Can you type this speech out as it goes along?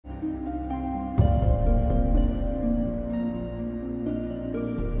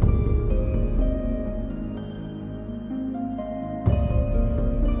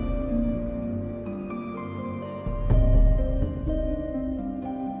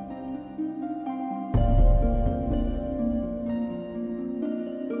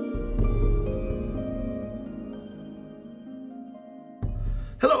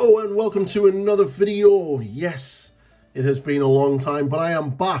and welcome to another video. Yes, it has been a long time, but I am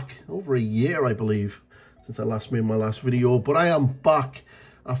back. Over a year, I believe, since I last made my last video, but I am back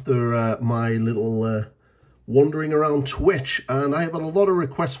after my little wandering around Twitch, and I have had a lot of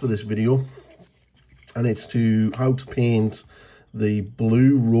requests for this video, and it's to how to paint the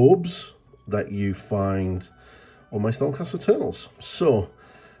blue robes that you find on my Stormcast Eternals. So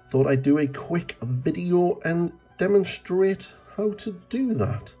thought I'd do a quick video and demonstrate how to do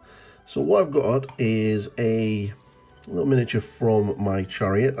that. So what I've got is a little miniature from my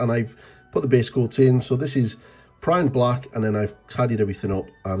chariot, and I've put the base coats in. So this is primed black, and then I've tidied everything up,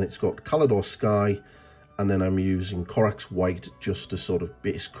 and it's got Calidor Sky, and then I'm using Corax White just to sort of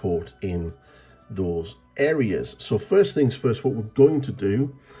base coat in those areas. So first things first, what we're going to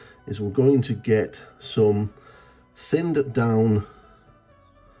do is we're going to get some thinned down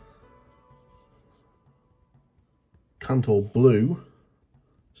Cantor blue,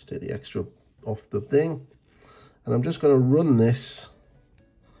 just take the extra off the thing, and I'm just going to run this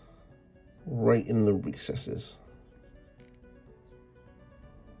right in the recesses.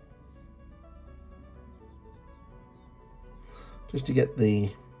 Just to get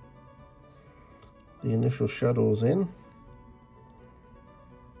the initial shadows in.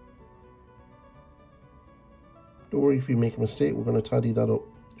 Don't worry if you make a mistake, we're going to tidy that up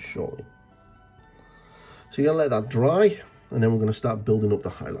shortly. So you're going to let that dry, and then we're going to start building up the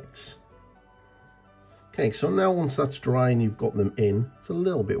highlights. Okay, so now once that's dry and you've got them in, it's a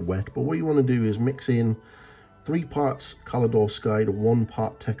little bit wet, but what you want to do is mix in 3 parts Calidor Sky to 1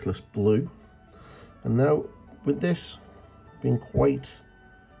 part Teclis Blue. And now with this being quite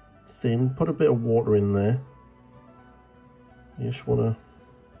thin, put a bit of water in there. You just want to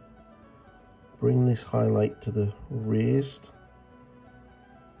bring this highlight to the raised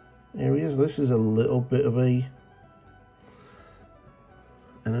areas. This is a little bit of an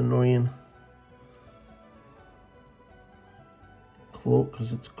annoying cloak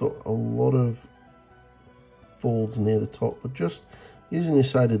because it's got a lot of folds near the top, but just using your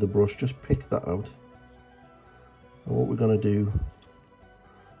side of the brush, just pick that out. And what we're going to do,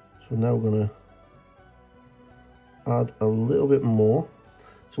 so now we're going to add a little bit more.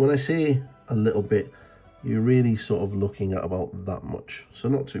 So when I say a little bit, you're really sort of looking at about that much, so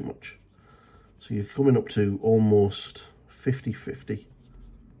not too much. So you're coming up to almost 50-50.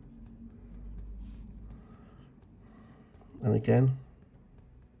 And again,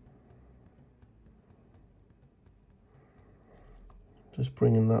 just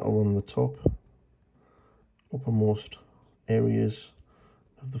bringing that along the top, uppermost areas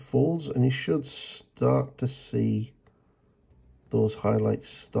of the folds, and you should start to see those highlights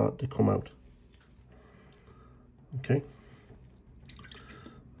start to come out. Okay.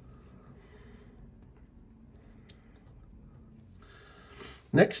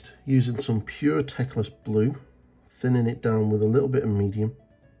 Next, using some pure Teclis Blue, thinning it down with a little bit of medium.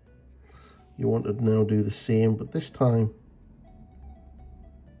 You want to now do the same, but this time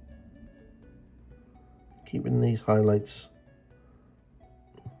keeping these highlights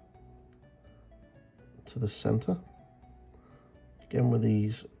to the center. Again, with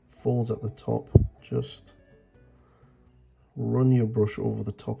these folds at the top, just run your brush over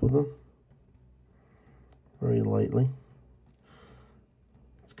the top of them very lightly.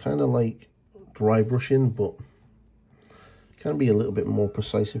 It's kind of like dry brushing, but can be a little bit more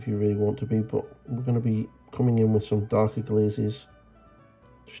precise if you really want to be. But we're going to be coming in with some darker glazes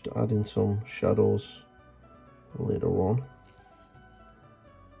just to add in some shadows later on.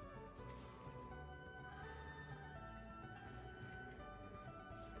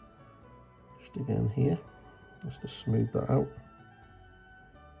 Just again here, just to smooth that out.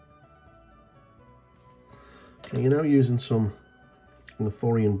 Okay, you're now using some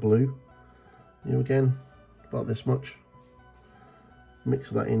Lithorian blue. You know, again, about this much.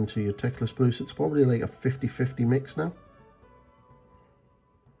 Mix that into your Teclis Blue, so it's probably like a 50-50 mix now.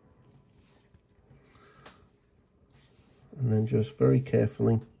 And then just very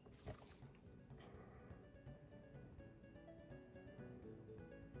carefully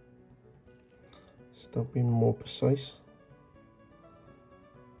start being more precise.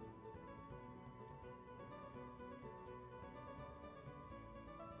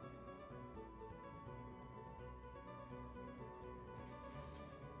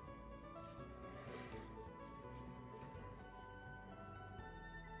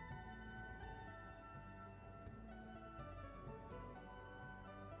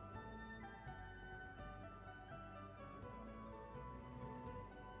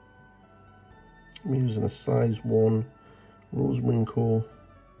 I'm using a size 1 Rosemary CO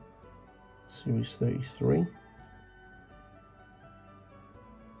Series 33.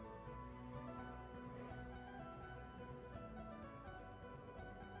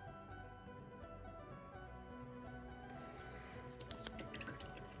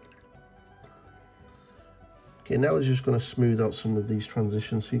 Okay, now it's just going to smooth out some of these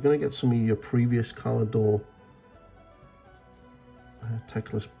transitions. So you're going to get some of your previous Calidor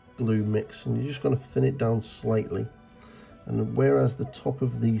Teclis blue mix, and you're just going to thin it down slightly. And whereas the top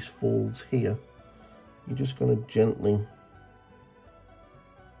of these folds here, you're just going to gently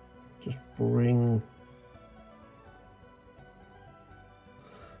just bring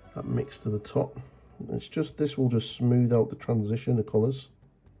that mix to the top. It's just, this will just smooth out the transition of colours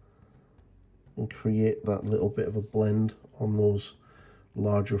and create that little bit of a blend on those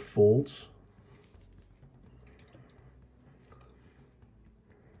larger folds.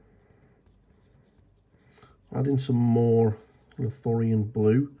 Adding some more Lithorian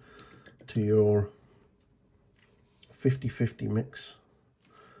blue to your 50-50 mix.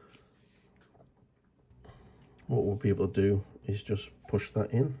 What we'll be able to do is just push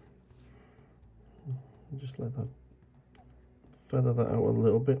that in. Just let that, feather that out a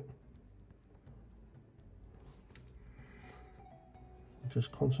little bit.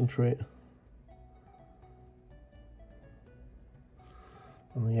 Just concentrate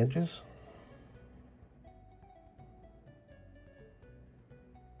on the edges.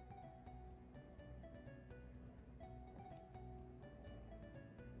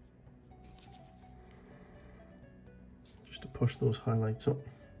 Just to push those highlights up.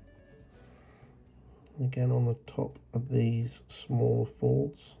 Again, on the top of these smaller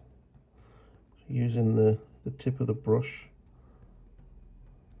folds, using the tip of the brush.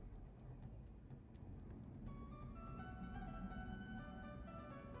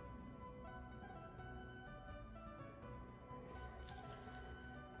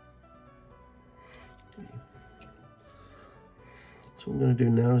 Okay. So what I'm going to do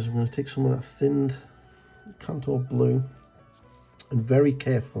now is I'm going to take some of that thinned Contour blue and very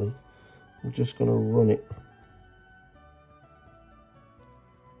carefully I'm just going to run it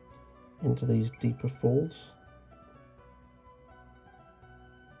into these deeper folds.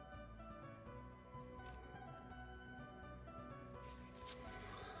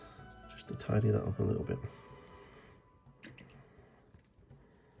 Just to tidy that up a little bit.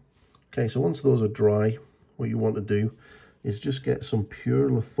 Okay, so once those are dry, what you want to do is just get some pure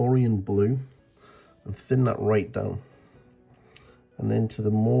Lithorian blue and thin that right down. And then to the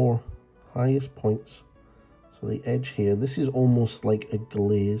more highest points, so the edge here, this is almost like a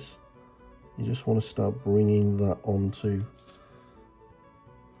glaze. You just want to start bringing that onto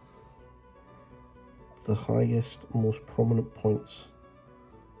the highest, most prominent points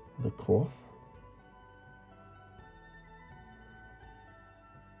of the cloth.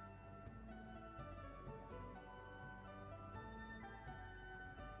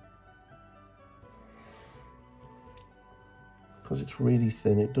 Because it's really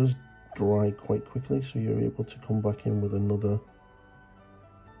thin, it does dry quite quickly, so you're able to come back in with another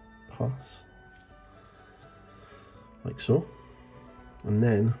pass like so. And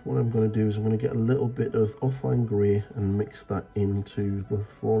then what I'm going to do is I'm going to get a little bit of offline grey and mix that into the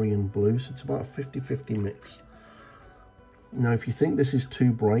Lithorian blue. So it's about a 50-50 mix. Now if you think this is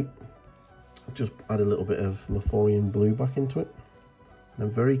too bright, just add a little bit of Lithorian blue back into it, and then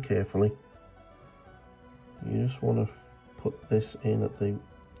very carefully you just want to put this in at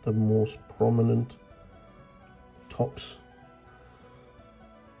the most prominent tops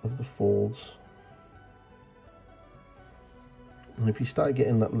of the folds. And if you start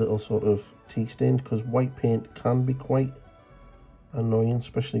getting that little sort of tea stain, because white paint can be quite annoying,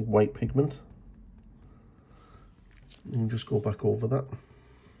 especially white pigment, you can just go back over that.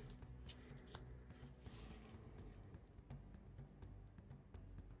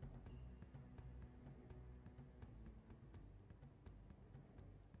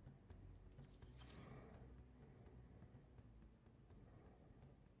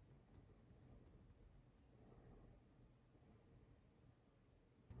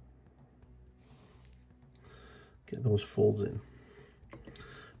 Get those folds in.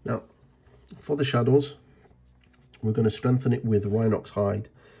 Now, for the shadows, we're going to strengthen it with Rhinox hide.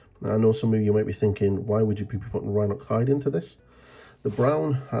 Now, I know some of you might be thinking, why would you be putting Rhinox hide into this? The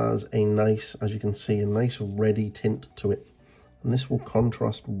brown has a nice, as you can see, a nice reddy tint to it, and this will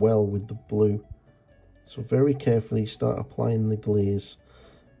contrast well with the blue. So very carefully start applying the glaze,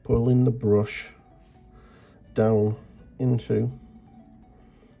 pulling the brush down into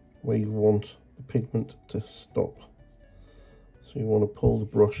where you want the pigment to stop. So you want to pull the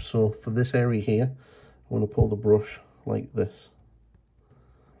brush, so for this area here, I want to pull the brush like this,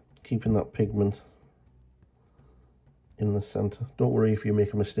 keeping that pigment in the center. Don't worry if you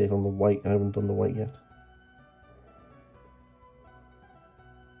make a mistake on the white, I haven't done the white yet.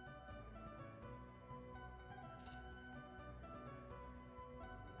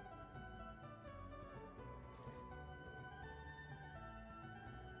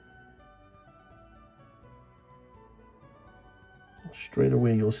 straight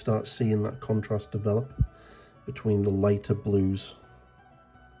away you'll start seeing that contrast develop between the lighter blues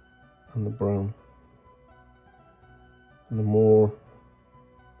and the brown. And the more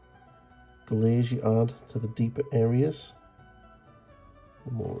glaze you add to the deeper areas,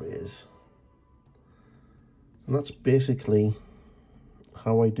 the more it is. And that's basically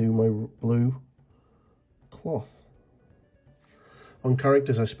how I do my blue cloth. On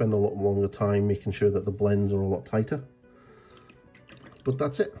characters I spend a lot longer time making sure that the blends are a lot tighter, but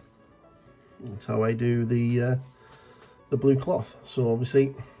that's it. That's how I do the blue cloth. So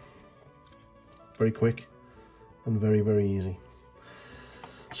obviously very quick and very, very easy.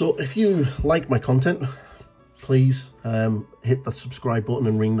 So if you like my content, please hit the subscribe button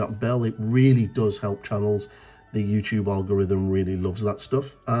and ring that bell. It really does help channels. The YouTube algorithm really loves that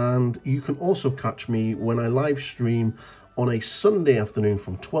stuff. And you can also catch me when I live stream on a Sunday afternoon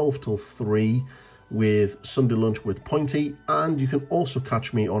from 12 till 3 with Sunday Lunch with Pointy. And you can also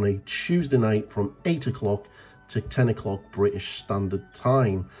catch me on a Tuesday night from 8 o'clock to 10 o'clock British Standard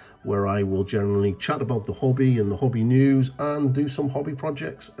Time, where I will generally chat about the hobby and the hobby news and do some hobby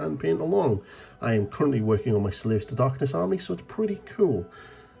projects and paint along. I am currently working on my Slaves to Darkness army, so it's pretty cool.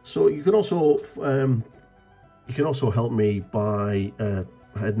 So you can also help me by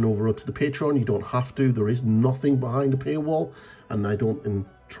heading over to the Patreon. You don't have to. There is nothing behind a paywall, and I don't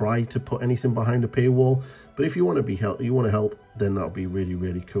try to put anything behind a paywall. But if you want to help, then that'll be really,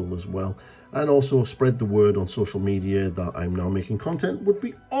 really cool as well. And also spread the word on social media that I'm now making content would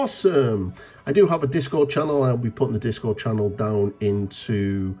be awesome. I do have a Discord channel. I'll be putting the Discord channel down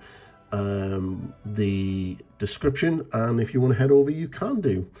into the description, and if you want to head over, you can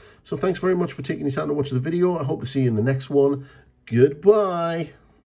do. So thanks very much for taking the time to watch the video. I hope to see you in the next one. Goodbye.